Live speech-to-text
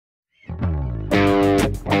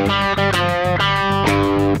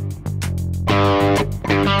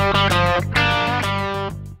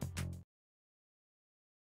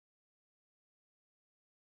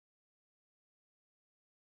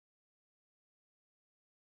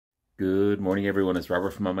Good morning, everyone. It's Robert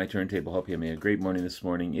from On My Turntable. Hope you had a great morning this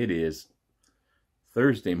morning. It is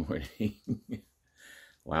Thursday morning.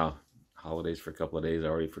 Wow, holidays for a couple of days. I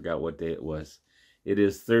already forgot what day it was. It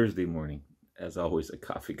is Thursday morning. As always, a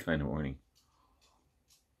coffee kind of morning.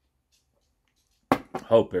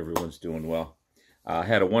 Hope everyone's doing well. I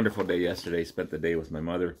had a wonderful day yesterday. Spent the day with my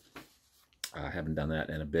mother. I haven't done that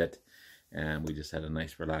in a bit. And we just had a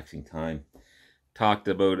nice relaxing time. Talked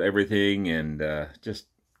about everything and just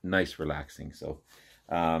nice relaxing, so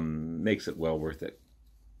makes it well worth it.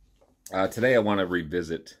 Today I want to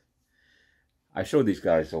revisit, I showed these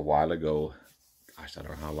guys a while ago, gosh, I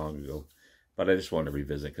don't know how long ago, but I just want to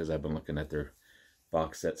revisit because I've been looking at their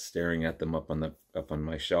box sets, staring at them up on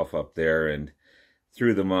my shelf up there, and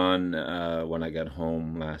threw them on when I got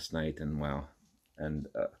home last night, and wow, and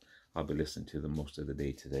I'll be listening to them most of the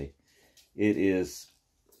day today. It is,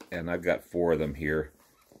 and I've got 4 of them here.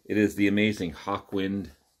 It is the amazing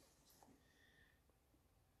Hawkwind.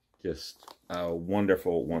 Just a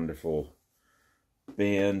wonderful, wonderful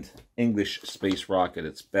band. English space rock at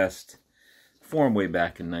its best. Formed way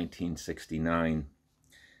back in 1969.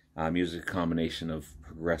 Music combination of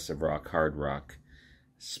progressive rock, hard rock,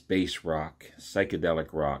 space rock, psychedelic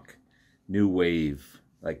rock, new wave,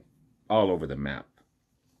 like all over the map.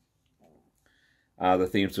 The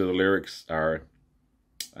themes of the lyrics are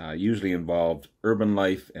usually involved urban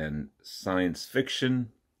life and science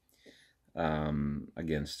fiction.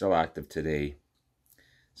 Again, still active today.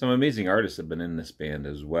 Some amazing artists have been in this band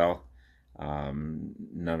as well.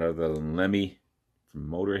 None other than Lemmy from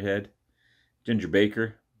Motorhead, Ginger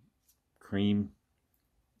Baker, Cream,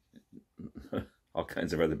 all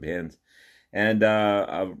kinds of other bands. And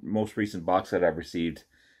a most recent box set I've received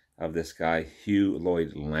of this guy, Hugh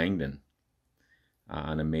Lloyd Langdon,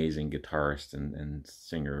 an amazing guitarist and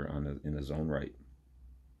singer in his own right.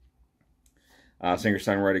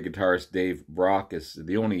 Singer-songwriter guitarist Dave Brock is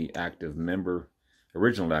the only active member,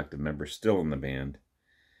 original active member, still in the band.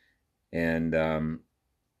 And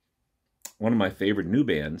one of my favorite new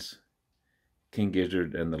bands, King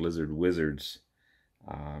Gizzard and the Lizard Wizards,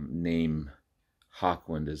 name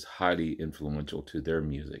Hawkwind is highly influential to their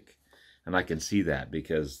music. And I can see that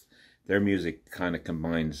because their music kind of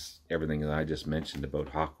combines everything that I just mentioned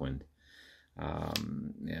about Hawkwind.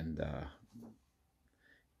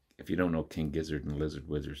 If you don't know King Gizzard and the Lizard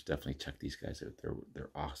Wizards, definitely check these guys out.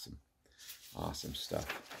 They're awesome. Awesome stuff.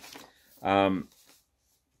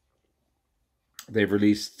 They've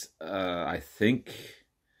released, I think,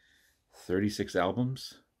 36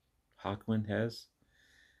 albums. Hawkwind has.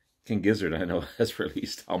 King Gizzard, I know, has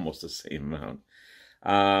released almost the same amount.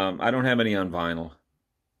 I don't have any on vinyl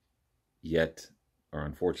yet, or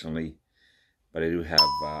unfortunately, but I do have,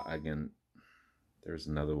 again, there's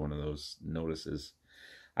another one of those notices.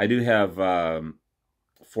 I do have 4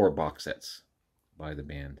 box sets by the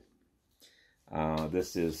band.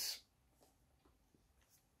 This is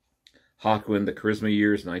Hawkwind, the Charisma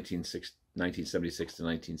Years, 1976 to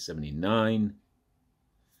 1979,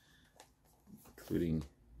 including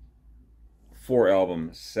 4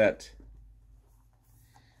 album set.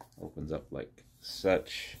 Opens up like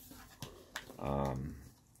such.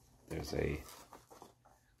 There's a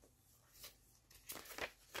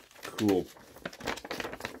cool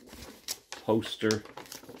poster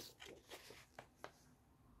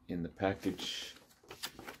in the package.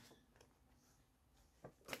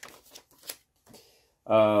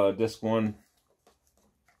 Disc 1,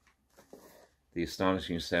 The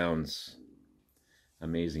Astonishing Sounds,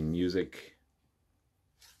 amazing music.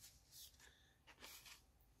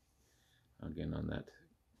 Again on that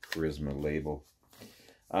Charisma label.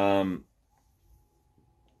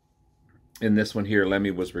 In this one here, Lemmy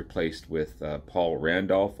was replaced with Paul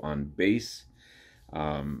Randolph on bass.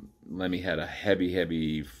 Lemmy had a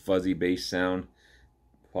heavy, fuzzy bass sound.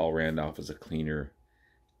 Paul Randolph is a cleaner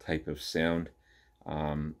type of sound.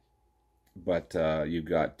 But you've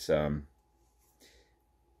got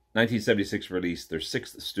 1976 release, their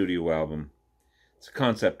 6th studio album. It's a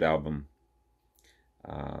concept album.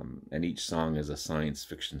 And each song is a science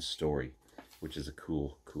fiction story, which is a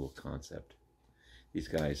cool concept. These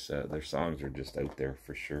guys, their songs are just out there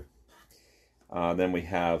for sure. Then we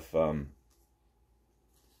have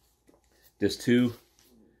Disc 2,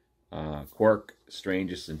 Quark,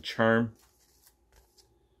 Strangeness, and Charm.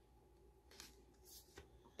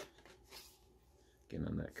 Again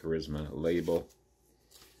on that Charisma label.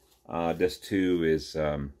 Disc 2 is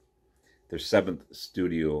their 7th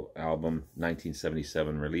studio album,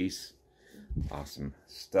 1977 release. Awesome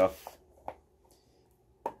stuff.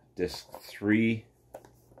 Disc 3.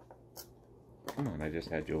 Come on, I just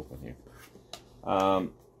had you open here.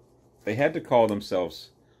 They had to call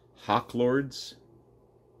themselves Hawklords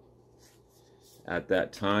at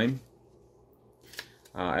that time,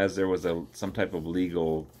 as there was some type of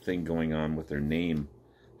legal thing going on with their name,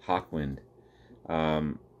 Hawkwind.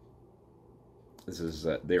 This is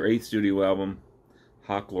their 8th studio album,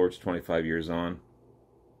 Hawklords, 25 years on.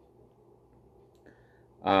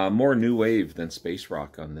 More new wave than space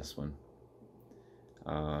rock on this one.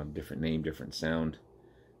 Different name, different sound,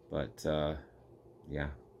 but yeah,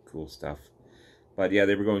 cool stuff. But yeah,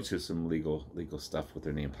 they were going through some legal stuff with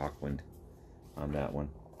their name Hawkwind on that one.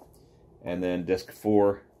 And then disc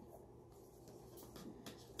 4,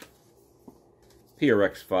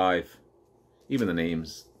 PRX5. Even the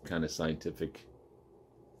name's kind of scientific.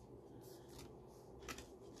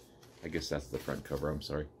 I guess that's the front cover, I'm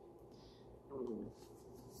sorry.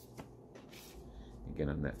 Again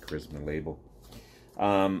on that Charisma label.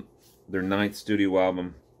 Their 9th studio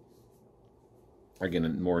album.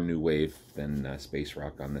 Again, more new wave than space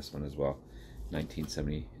rock on this one as well.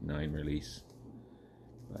 1979 release.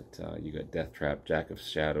 But you got Death Trap, Jack of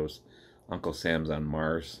Shadows, Uncle Sam's on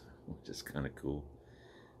Mars, which is kind of cool.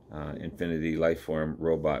 Infinity, Lifeform,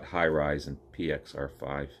 Robot, High Rise, and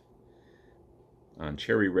PXR5 on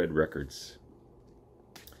Cherry Red Records.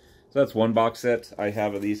 So that's one box set I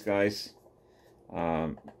have of these guys.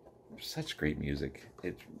 Such great music.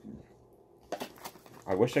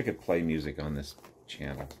 I wish I could play music on this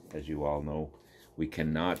channel. As you all know, we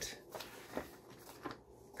cannot.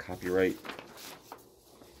 Copyright.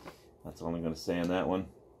 That's all I'm going to say on that one.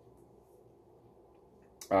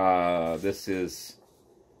 This is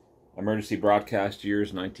Emergency Broadcast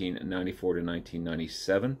Years 1994 to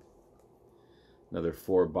 1997. Another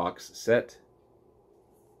 4-box set.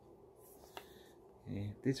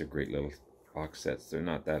 These are great little box sets. They're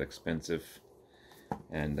not that expensive,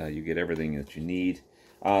 and you get everything that you need.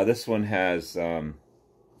 This one has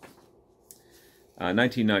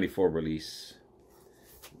 1994 release,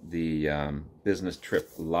 the Business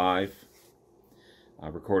Trip Live,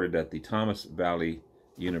 recorded at the Thomas Valley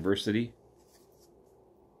University.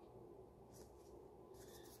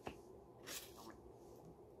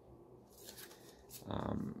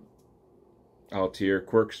 Altair,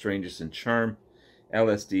 Quirk, Strangeness and Charm,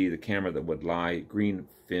 LSD, The Camera That Would Lie,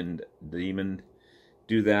 Green-Finned Demon,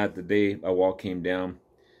 Do That, The Day a Wall Came Down,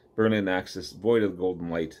 Berlin Axis, Void of the Golden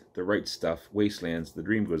Light, The Right Stuff, Wastelands, The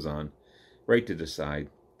Dream Goes On, Right to Decide,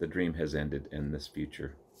 The Dream Has Ended, and This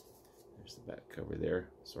Future. There's the back cover there.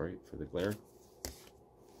 Sorry for the glare.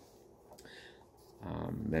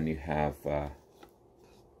 Then you have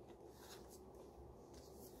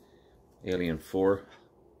Alien 4.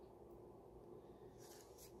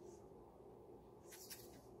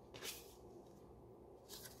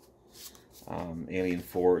 Alien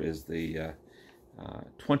 4 is the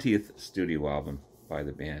 20th studio album by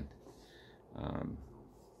the band.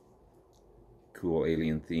 Cool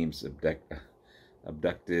alien themes,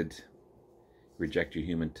 abducted, reject your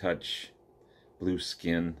human touch, blue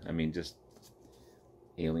skin. I mean, just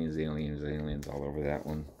aliens, aliens, aliens all over that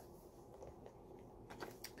one.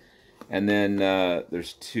 And then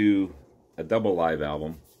there's a double live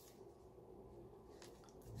album,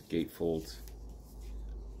 gatefolds.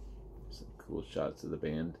 Some cool shots of the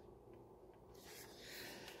band.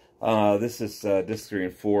 This is disc 3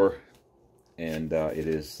 and 4, and it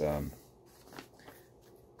is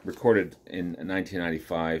recorded in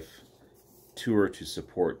 1995, tour to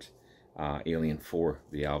support Alien 4,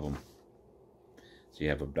 the album. So you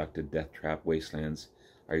have Abducted, Death Trap, Wastelands,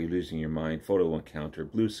 Are You Losing Your Mind, Photo Encounter,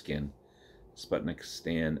 Blue Skin, Sputnik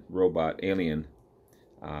Stan, Robot, Alien,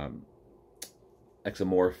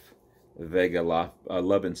 Exomorph, Vega,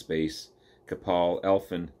 Love in Space, Capal,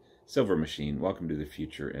 Elfin, Silver Machine, Welcome to the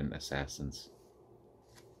Future, and Assassins.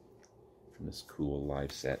 From this cool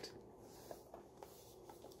live set.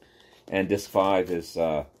 And disc 5 is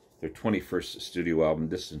their 21st studio album,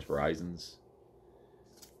 Distant Horizons.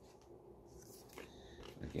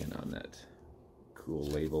 Again on that cool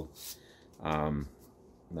label.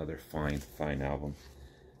 Another fine album.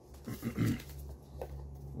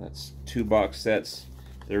 That's 2 box sets.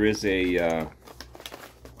 There is a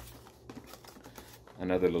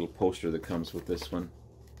another little poster that comes with this one.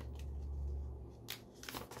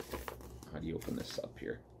 How do you open this up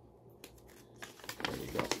here? There we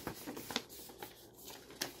go.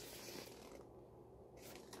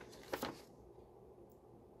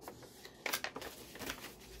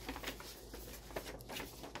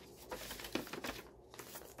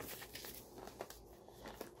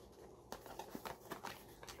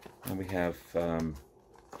 And we have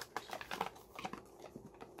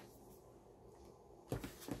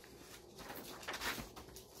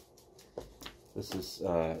this is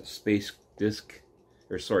Space Disc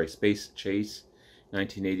or sorry, Space Chase,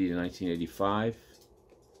 1980 to 1985.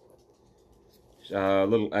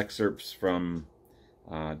 Little excerpts from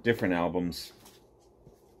different albums.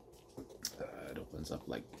 It opens up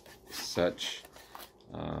like such.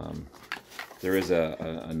 There is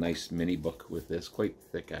a nice mini book with this, quite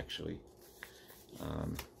thick actually,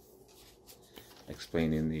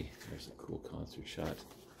 explaining there's a cool concert shot.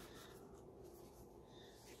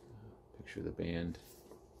 Picture the band.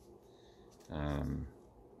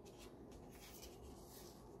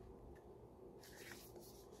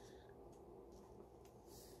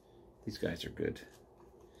 These guys are good.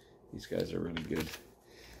 These guys are really good.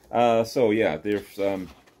 So yeah, there's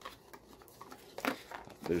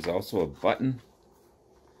also a button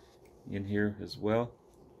in here as well.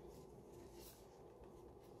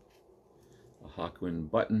 A Hawkwind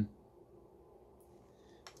button.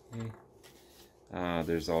 Okay.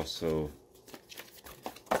 There's also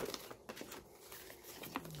a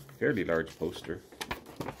fairly large poster.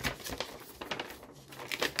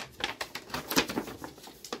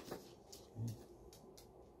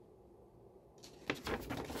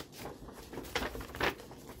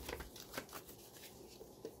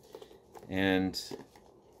 And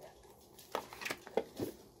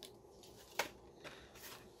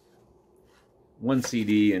one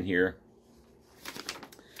CD in here,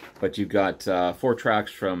 but you've got 4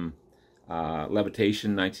 tracks from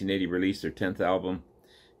Levitation, 1980 release, their 10th album.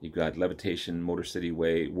 You've got Levitation, Motor City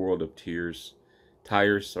Way, World of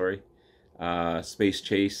Tires, sorry, Space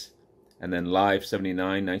Chase, and then Live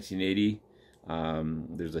 79, 1980.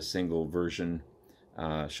 There's a single version,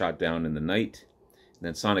 Shot Down in the Night. And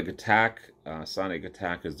then Sonic Attack. Sonic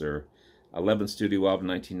Attack is their 11th studio album,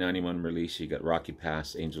 1991 release. You got Rocky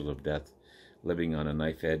Pass, Angel of Death, Living on a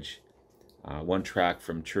Knife Edge. 1 track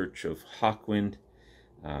from Church of Hawkwind,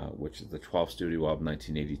 which is the 12th studio album,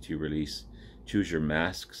 1982 release. Choose Your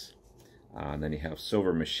Masks. And then you have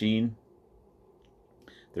Silver Machine.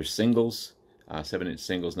 There's singles, 7-inch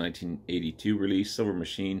singles, 1982 release, Silver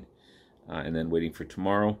Machine, and then Waiting for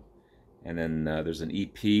Tomorrow. And then there's an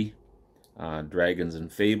EP, Dragons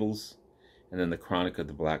and Fables, and then the Chronicle of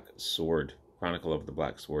the Black Sword,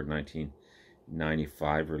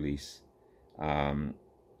 1995 release.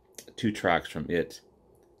 2 tracks from it,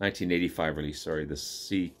 1985 release, sorry, The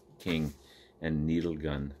Sea King and Needle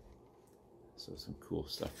Gun. So some cool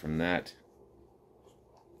stuff from that.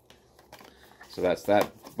 So that's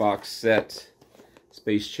that box set,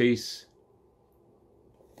 Space Chase.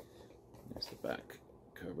 There's the back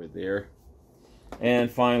cover there.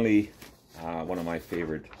 And finally, one of my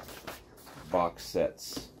favorite box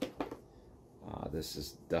sets. This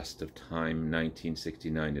is Dust of Time,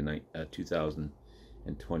 1969 to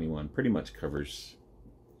 2021. Pretty much covers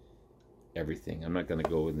everything. I'm not going to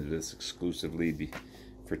go into this exclusively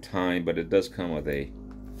for time, but it does come with a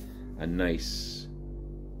nice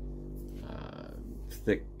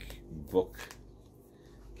thick book.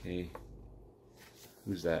 Okay,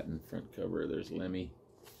 who's that in front cover? There's Lemmy.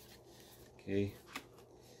 Okay.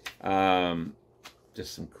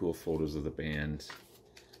 Just some cool photos of the band,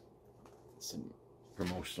 some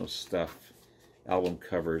promotional stuff, album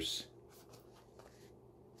covers.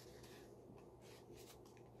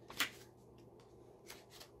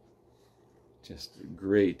 Just a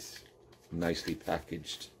great, nicely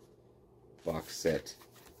packaged box set.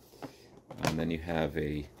 And then you have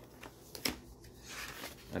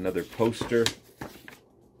another poster,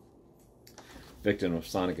 Victim of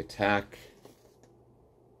Sonic Attack.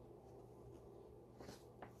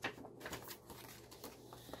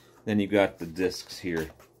 Then you got the discs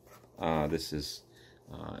here. This is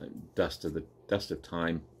Dust of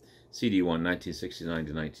Time, CD1, 1969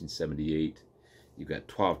 to 1978. You've got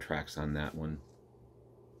 12 tracks on that one.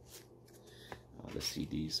 The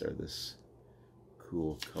CDs are this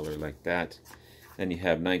cool color like that. Then you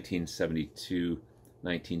have 1972,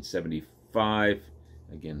 1975.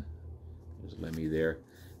 Again, there's Lemmy there.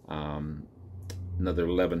 Another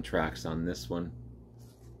 11 tracks on this one.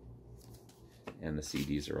 And the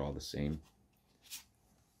CDs are all the same.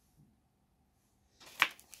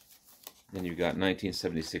 Then you've got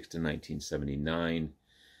 1976 to 1979.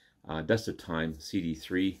 Dust of Time,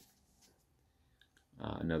 CD3.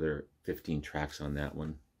 Another 15 tracks on that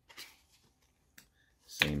one.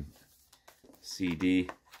 Same CD.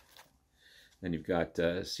 Then you've got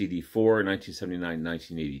CD4, 1979,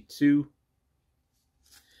 1982.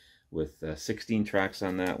 With 16 tracks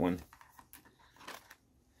on that one.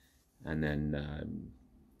 And then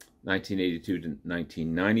 1982 to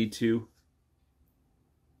 1992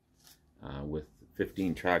 with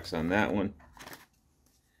 15 tracks on that one.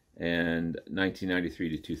 And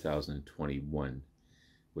 1993 to 2021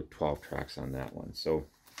 with 12 tracks on that one. So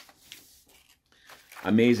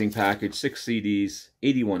amazing package, 6 CDs,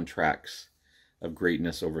 81 tracks of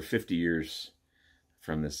greatness over 50 years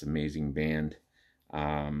from this amazing band.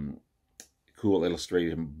 Cool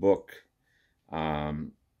illustrated book.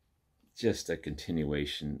 Just a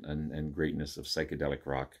continuation and greatness of psychedelic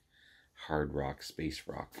rock, hard rock, space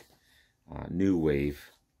rock, new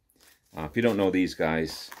wave. If you don't know these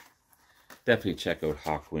guys, definitely check out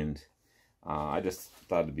Hawkwind. I just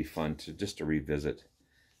thought it'd be fun to revisit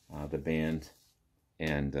the band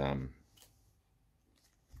and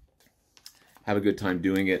have a good time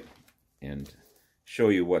doing it and show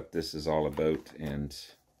you what this is all about. And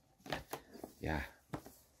yeah,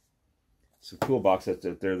 some cool box sets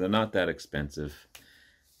out there. They're not that expensive,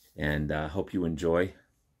 and I hope you enjoy.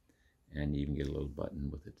 And you can get a little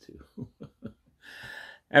button with it too.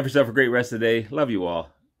 Have yourself a great rest of the day. Love you all.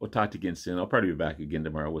 We'll talk to you again soon. I'll probably be back again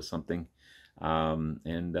tomorrow with something.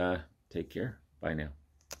 Take care. Bye now.